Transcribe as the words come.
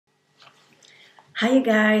Hi you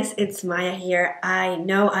guys, it's Maya here. I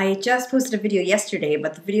know I just posted a video yesterday,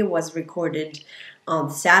 but the video was recorded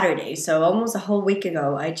on Saturday, so almost a whole week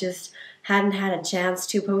ago. I just hadn't had a chance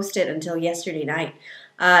to post it until yesterday night.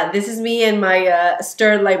 This is me in my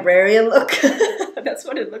stern librarian look. That's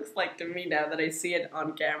what it looks like to me now that I see it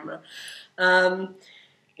on camera. Yeah,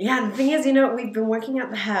 the thing is, we've been working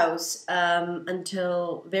at the house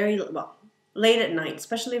until late at night,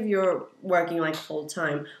 especially if you're working like full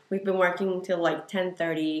time. We've been working till like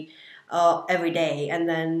 10:30 every day, and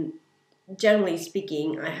then generally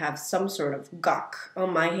speaking, I have some sort of gunk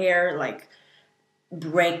on my hair, like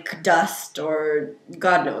brake dust or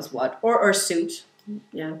God knows what, or soot.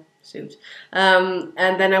 Yeah, suit. And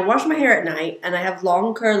then I wash my hair at night, and I have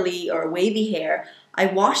long curly or wavy hair. I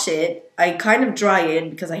wash it, I kind of dry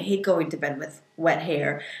it because I hate going to bed with wet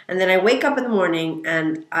hair. And then I wake up in the morning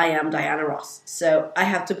and I am Diana Ross. So I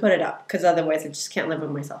have to put it up because otherwise I just can't live with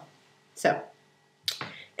myself. So,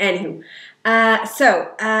 anywho.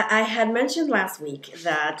 I had mentioned last week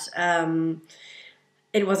that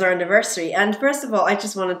it was our anniversary. And first of all, I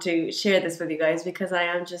just wanted to share this with you guys because I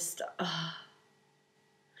am just...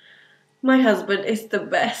 my husband is the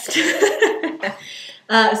best.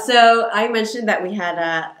 So I mentioned that we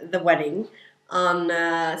had the wedding on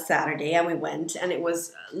Saturday, and we went, and it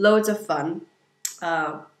was loads of fun.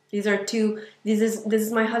 This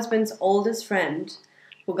is my husband's oldest friend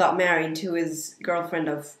who got married to his girlfriend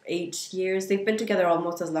of 8 years. They've been together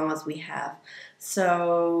almost as long as we have.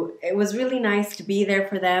 So it was really nice to be there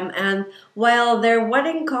for them. And while their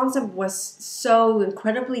wedding concept was so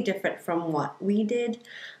incredibly different from what we did,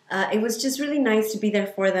 it was just really nice to be there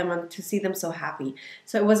for them and to see them so happy.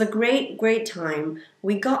 So it was a great, great time.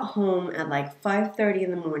 We got home at like 5:30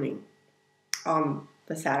 in the morning on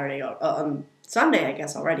the Saturday, on Sunday, I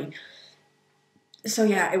guess, already. So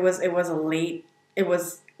yeah, it was the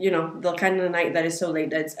kind of night that is so late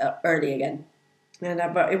that it's early again. And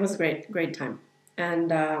but it was a great time.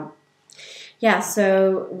 And yeah,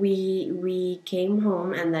 so we came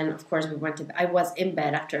home, and then of course we went to. I was in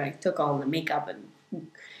bed after I took all the makeup and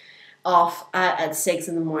off at 6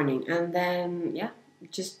 in the morning, and then yeah,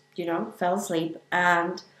 just fell asleep,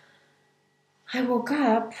 and I woke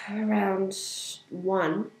up around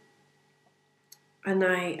 1, and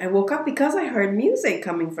I woke up because I heard music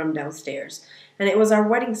coming from downstairs, and it was our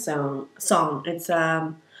wedding song. It's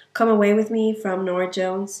 "Come Away With Me" from Norah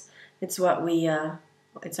Jones. It's what we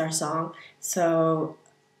it's our song. So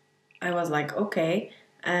I was like, okay.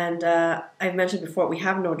 And I've mentioned before, we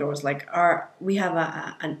have no doors. Like we have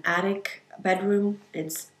an attic bedroom.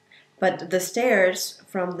 But the stairs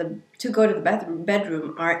to go to the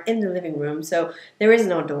bedroom are in the living room. So there is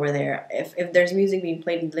no door there. If there's music being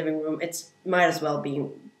played in the living room, it might as well be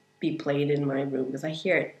played in my room because I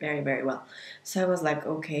hear it very, very well. So I was like,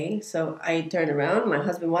 okay. So I turned around. My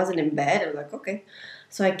husband wasn't in bed. I was like, okay.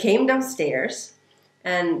 So I came downstairs.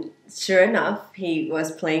 And sure enough, he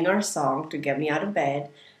was playing our song to get me out of bed.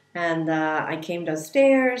 And I came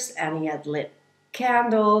downstairs, and he had lit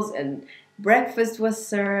candles, and breakfast was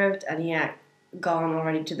served, and he had gone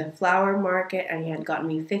already to the flower market, and he had gotten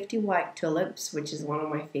me 50 white tulips, which is one of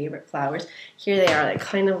my favorite flowers. Here they are, like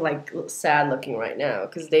kind of like sad looking right now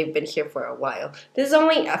because they've been here for a while. There's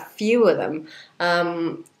only a few of them.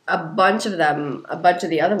 A bunch of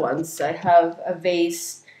the other ones. I have a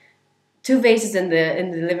vase. 2 vases in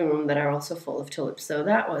the living room that are also full of tulips. So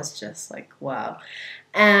that was just like, wow.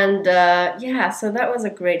 And yeah, so that was a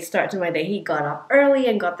great start to my day. He got up early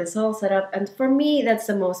and got this all set up. And for me, that's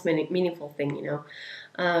the most meaningful thing,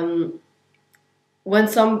 When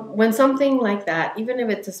something like that, even if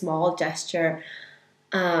it's a small gesture,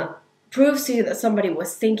 proves to you that somebody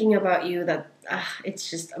was thinking about you, that it's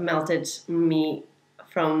just melted me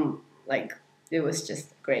from, like, it was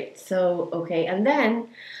just great. So, okay. And then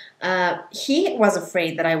he was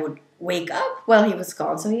afraid that I would wake up while he was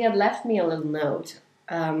gone, so he had left me a little note.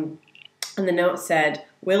 And the note said,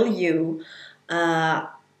 "Will you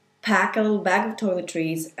pack a little bag of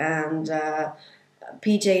toiletries and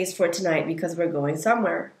PJs for tonight because we're going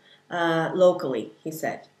somewhere locally," he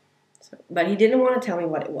said. But he didn't want to tell me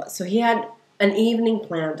what it was. So he had an evening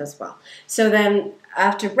planned as well. So then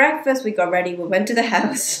after breakfast, we got ready. We went to the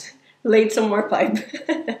house, laid some more pipe.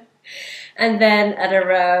 And then at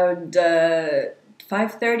around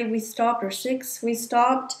 5:30 we stopped, or 6 we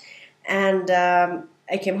stopped, and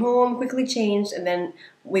I came home, quickly changed, and then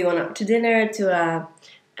we went out to dinner to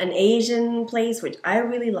an Asian place, which I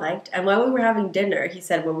really liked. And while we were having dinner, he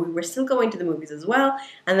said, well, we were still going to the movies as well,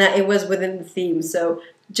 and that it was within the theme. So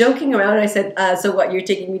joking around, I said, so what, you're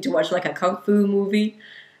taking me to watch like a kung fu movie?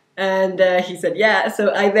 And he said, yeah.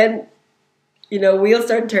 So I then wheels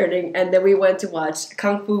start turning, and then we went to watch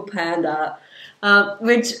Kung Fu Panda,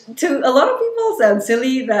 which to a lot of people sounds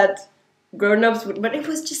silly that grown-ups would, but it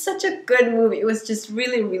was just such a good movie. It was just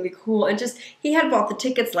really, really cool, and just he had bought the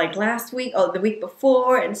tickets like last week or the week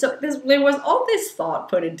before, and so there was all this thought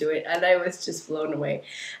put into it, and I was just blown away.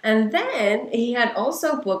 And then he had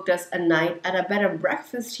also booked us a night at a bed and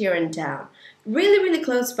breakfast here in town, really, really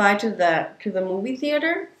close by to the movie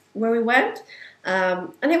theater where we went.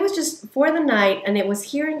 And it was just for the night, and it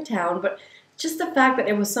was here in town, but just the fact that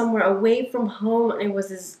it was somewhere away from home, and it was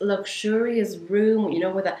this luxurious room,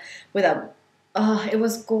 it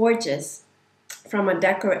was gorgeous. From a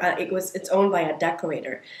it's owned by a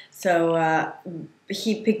decorator, so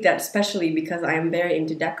he picked that specially because I am very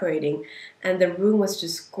into decorating, and the room was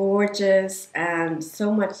just gorgeous and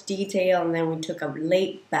so much detail. And then we took a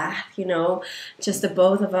late bath, just the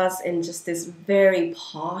both of us in just this very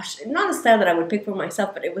posh, not a style that I would pick for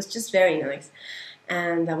myself, but it was just very nice.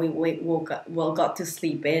 And then we got to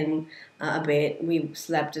sleep in a bit. We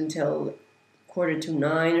slept until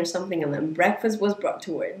 8:45 or something, and then breakfast was brought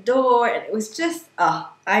to our door, and it was just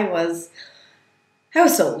I was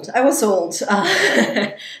sold.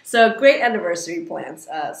 So great anniversary plans.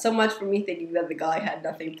 So much for me thinking that the guy had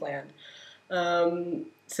nothing planned.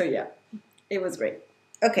 So yeah, it was great.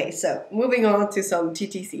 Okay, so moving on to some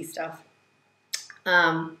TTC stuff.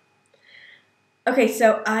 Okay,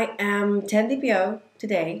 so I am 10 DPO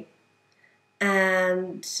today,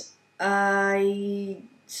 and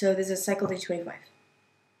so this is cycle day 25,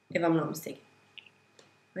 if I'm not mistaken.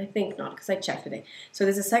 I think not, because I checked today. So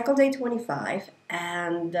this is cycle day 25,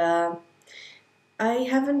 and I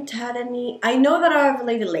haven't had any. I know that I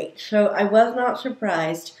ovulated late, so I was not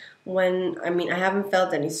surprised I haven't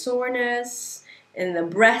felt any soreness in the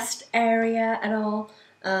breast area at all.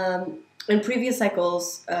 In previous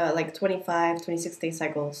cycles, like 25, 26-day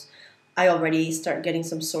cycles, I already start getting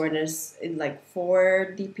some soreness in like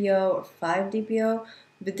 4 DPO or 5 DPO.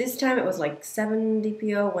 But this time it was like 7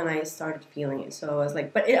 DPO when I started feeling it. So I was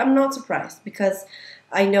like, I'm not surprised because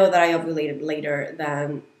I know that I ovulated later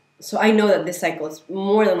than, so I know that this cycle is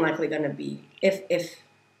more than likely going to be, if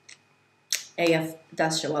AF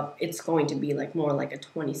does show up, it's going to be like more like a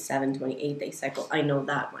 27, 28-day cycle. I know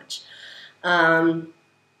that much.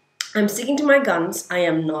 I'm sticking to my guns. I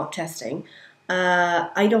am not testing.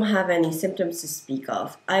 I don't have any symptoms to speak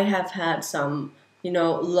of. I have had some,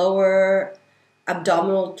 lower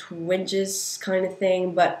abdominal twinges kind of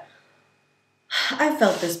thing, but I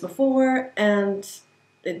felt this before, and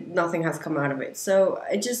nothing has come out of it. So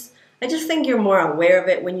I just think you're more aware of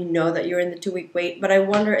it when you know that you're in the 2-week wait. But I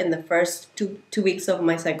wonder in the first two weeks of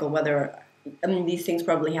my cycle whether these things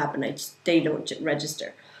probably happen. They don't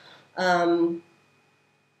register.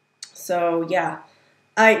 So yeah,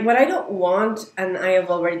 what I don't want, and I have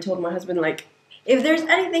already told my husband, like, if there's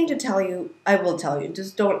anything to tell you, I will tell you.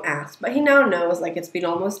 Just don't ask. But he now knows, like, it's been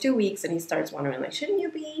almost 2 weeks, and he starts wondering, like, shouldn't you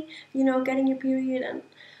be, getting your period? And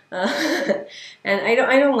and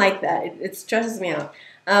I don't like that. It stresses me out.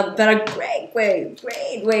 But a great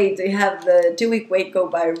way to have the 2-week wait go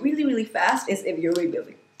by really, really fast is if you're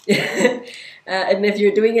rebuilding. And if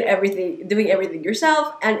you're doing everything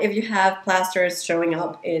yourself, and if you have plasters showing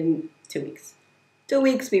up in 2 weeks. 2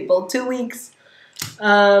 weeks, people. 2 weeks.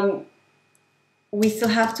 We still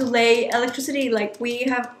have to lay electricity. Like, we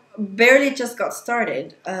have barely just got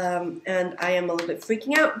started, and I am a little bit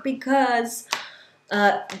freaking out because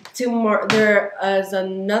tomorrow there is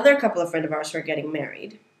another couple of friends of ours who are getting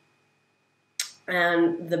married,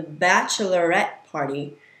 and the bachelorette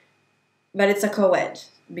party, but it's a co-ed,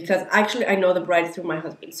 because actually I know the bride through my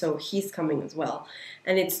husband, so he's coming as well,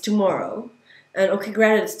 and it's tomorrow. And okay,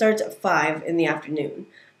 granted, it starts at 5 in the afternoon.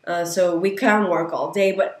 So we can work all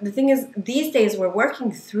day, but the thing is, these days we're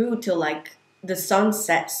working through till like the sun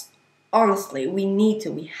sets. Honestly,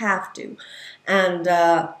 we have to, and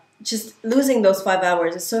just losing those 5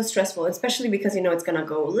 hours is so stressful, especially because it's gonna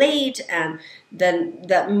go late, and then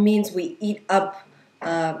that means we eat up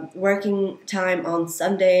working time on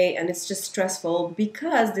Sunday, and it's just stressful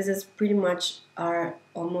because this is pretty much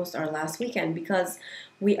almost our last weekend, because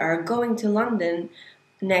we are going to London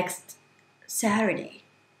next Saturday.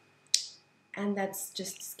 And that's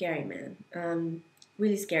just scary, man.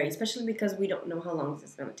 Really scary, especially because we don't know how long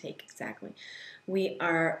this is going to take exactly. We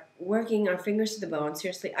are working our fingers to the bone.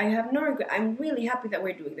 Seriously, I have no regret. I'm really happy that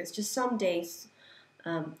we're doing this. Just some days,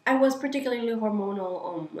 I was particularly hormonal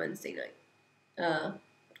on Wednesday night.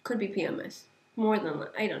 Could be PMS. More than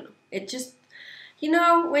that, I don't know. It just,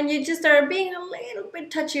 when you just are being a little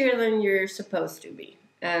bit touchier than you're supposed to be.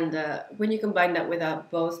 And when you combine that with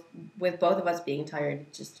both of us being tired,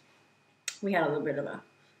 we had a little bit of a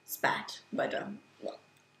spat, but well,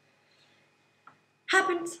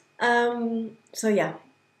 happens. So yeah,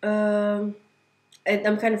 I'm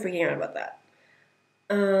kind of freaking out about that.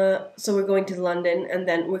 So we're going to London, and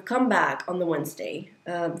then we come back on the Wednesday,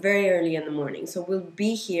 very early in the morning. So we'll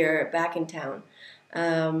be here back in town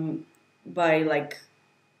by like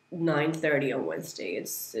 9:30 on Wednesday.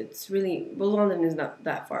 It's really, well, London is not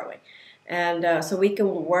that far away, and so we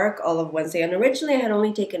can work all of Wednesday. And originally I had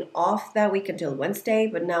only taken off that week until Wednesday,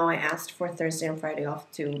 but now I asked for Thursday and Friday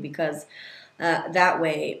off too, because that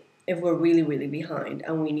way, if we're really really behind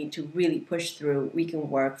and we need to really push through, we can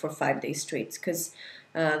work for 5 days straight. Because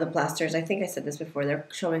the plasters, I think I said this before, they're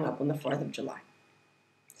showing up on the 4th of July.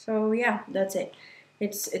 So yeah, that's it.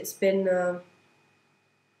 It's been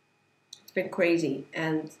crazy,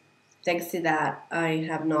 and thanks to that, I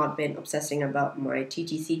have not been obsessing about my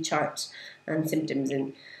TTC charts and symptoms,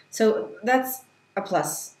 and so that's a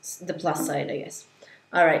plus, the plus side, I guess.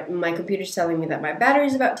 All right, my computer's telling me that my battery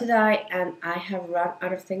is about to die, and I have run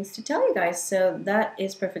out of things to tell you guys, so that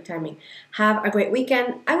is perfect timing. Have a great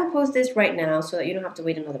weekend. I will post this right now so that you don't have to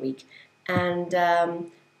wait another week. And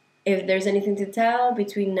if there's anything to tell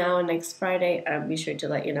between now and next Friday, I'll be sure to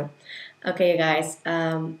let you know. Okay, you guys,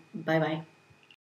 bye bye.